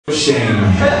Shame.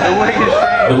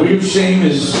 The wig of shame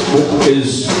is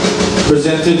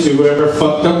presented to whoever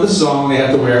fucked up the song. They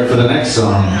have to wear it for the next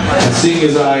song. And seeing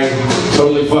as I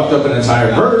totally fucked up an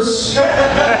entire verse,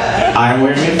 I'm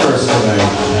wearing it first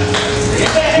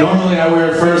tonight. Normally I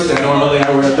wear it first, and normally I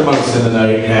wear it the most in the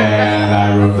night, and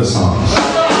I wrote the songs.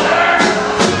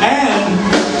 And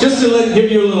just to give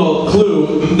you a little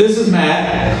clue, this is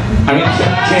Matt. I mean,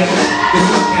 Kent. This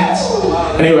is Kent.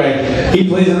 Anyway, he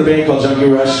plays in a band called Junkie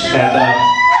Rush, and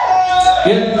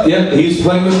he's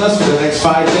playing with us for the next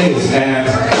 5 days. And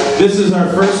this is our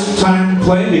first time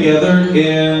playing together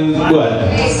in what?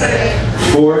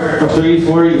 4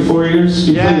 years?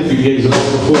 We played a few gigs with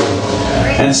us before.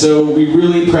 And so we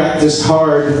really practiced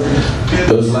hard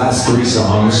those last 3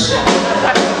 songs.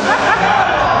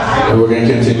 And we're going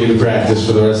to continue to practice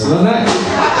for the rest of the night.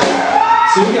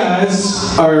 So you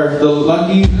guys are the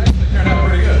lucky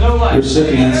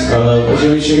recipients of a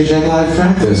Jimmie Sugar Jack Live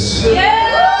practice.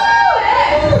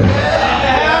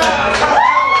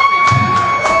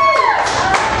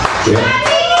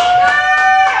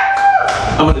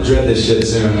 I'm going to dread this shit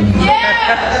soon.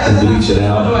 And bleach it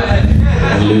out.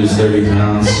 And lose 30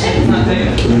 pounds.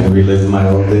 And relive my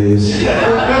old days. We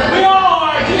all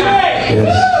are Jimmie!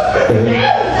 Yes.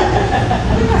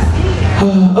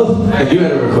 Oh, and you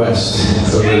had a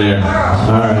request over there.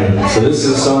 Alright, so this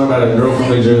is a song about a girl from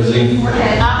New Jersey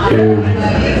who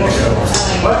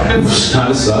kind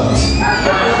of sucked.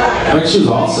 I mean, she was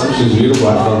awesome, she was beautiful, I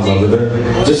fell in love with her.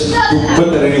 Just put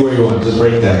that anywhere you want, just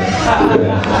break that.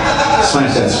 Yeah.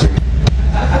 Smash that screen.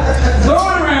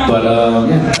 But,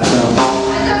 yeah, so,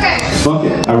 fuck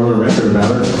it, I wrote a record about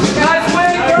her.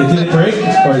 Did it break,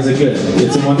 or is it good?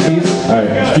 It's in one piece? Alright,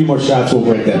 a few more shots, we'll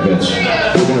break that bitch.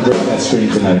 We're gonna break that screen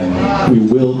tonight. We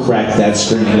will crack that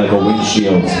screen like a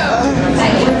windshield.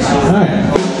 Alright.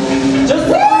 Just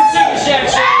for the Sugar Shack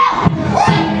shit!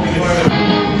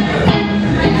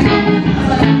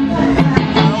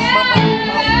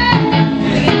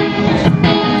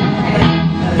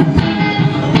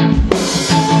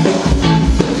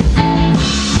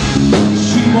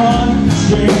 She won the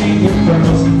string of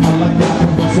pearls. I like that.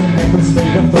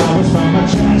 Made of flowers from a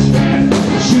trash can.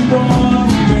 She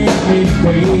won't make me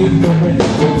pay for it.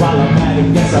 But while I'm at it,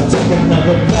 guess I'll take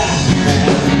another back.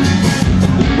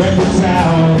 Wet the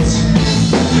towels.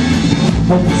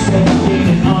 Hope you said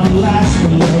getting on last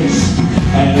place.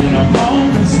 And in a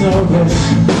moment's notice,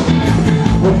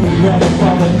 we'll be ready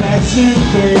for the next new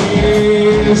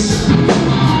phase.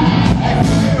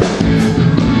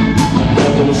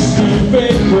 Another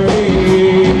stupid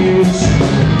phrase.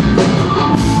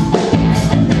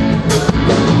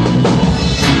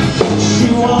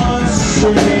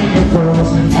 String of pearls,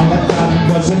 all I thought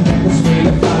was a necklace made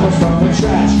of flowers from a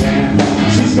trash can.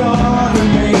 She's gonna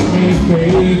make me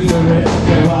pay for it.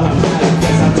 But while I'm at it,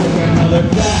 guess I'll take another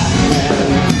bath.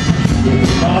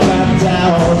 All our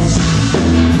doubts,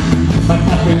 but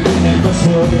nothing in it was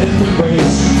put in the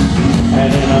waste. And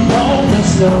in a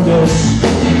moment's notice,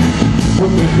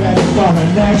 we'll be ready for her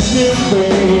next new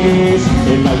phase.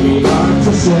 It might be hard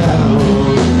to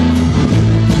settle,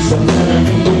 so never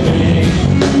be giving.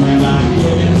 When I'm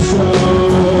getting so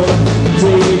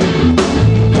deep,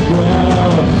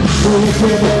 well, will you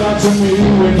give it up to me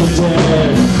when you're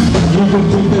dead? You can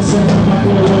keep this in my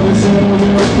blood and settle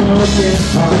your broken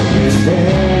heart in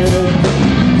bed.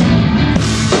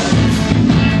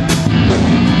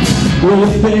 Will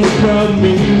you think of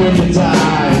me when you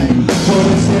die? For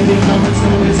the steady moments,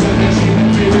 notice energy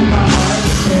that you in my heart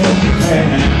and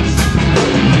hands.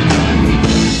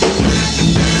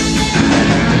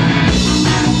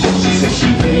 She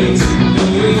hates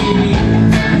me,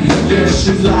 yeah,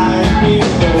 she's lied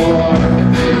before.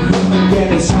 Again,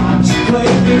 it's hard to play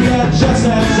me out just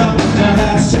as up. Now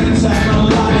that seems like a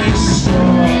lying straw.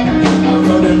 I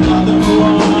wrote another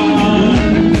one.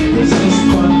 Is this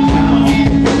one now?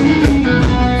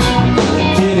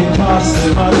 Did it cost as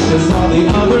much as all the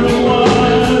other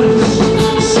ones?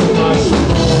 So much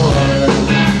more.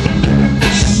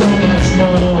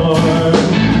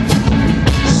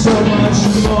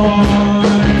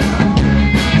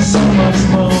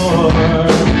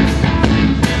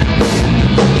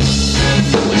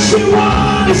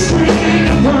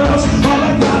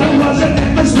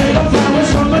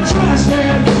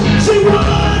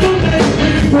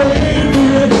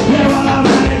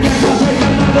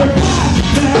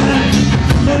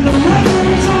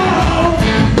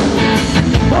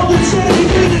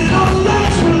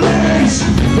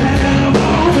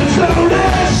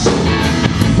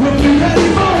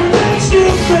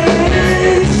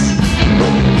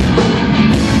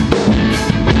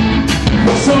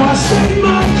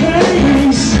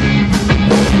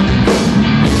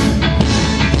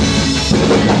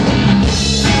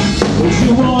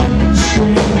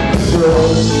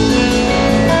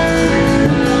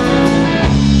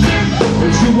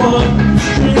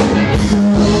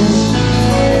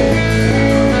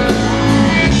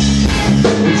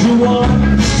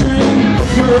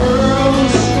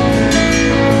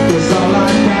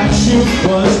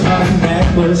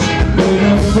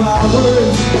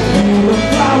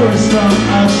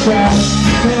 trash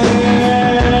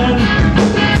can.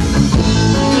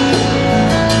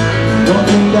 Don't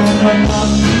think that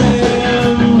enough,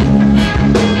 man.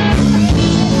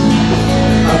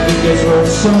 I think it's worth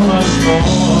so much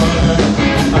more.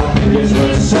 I think it's worth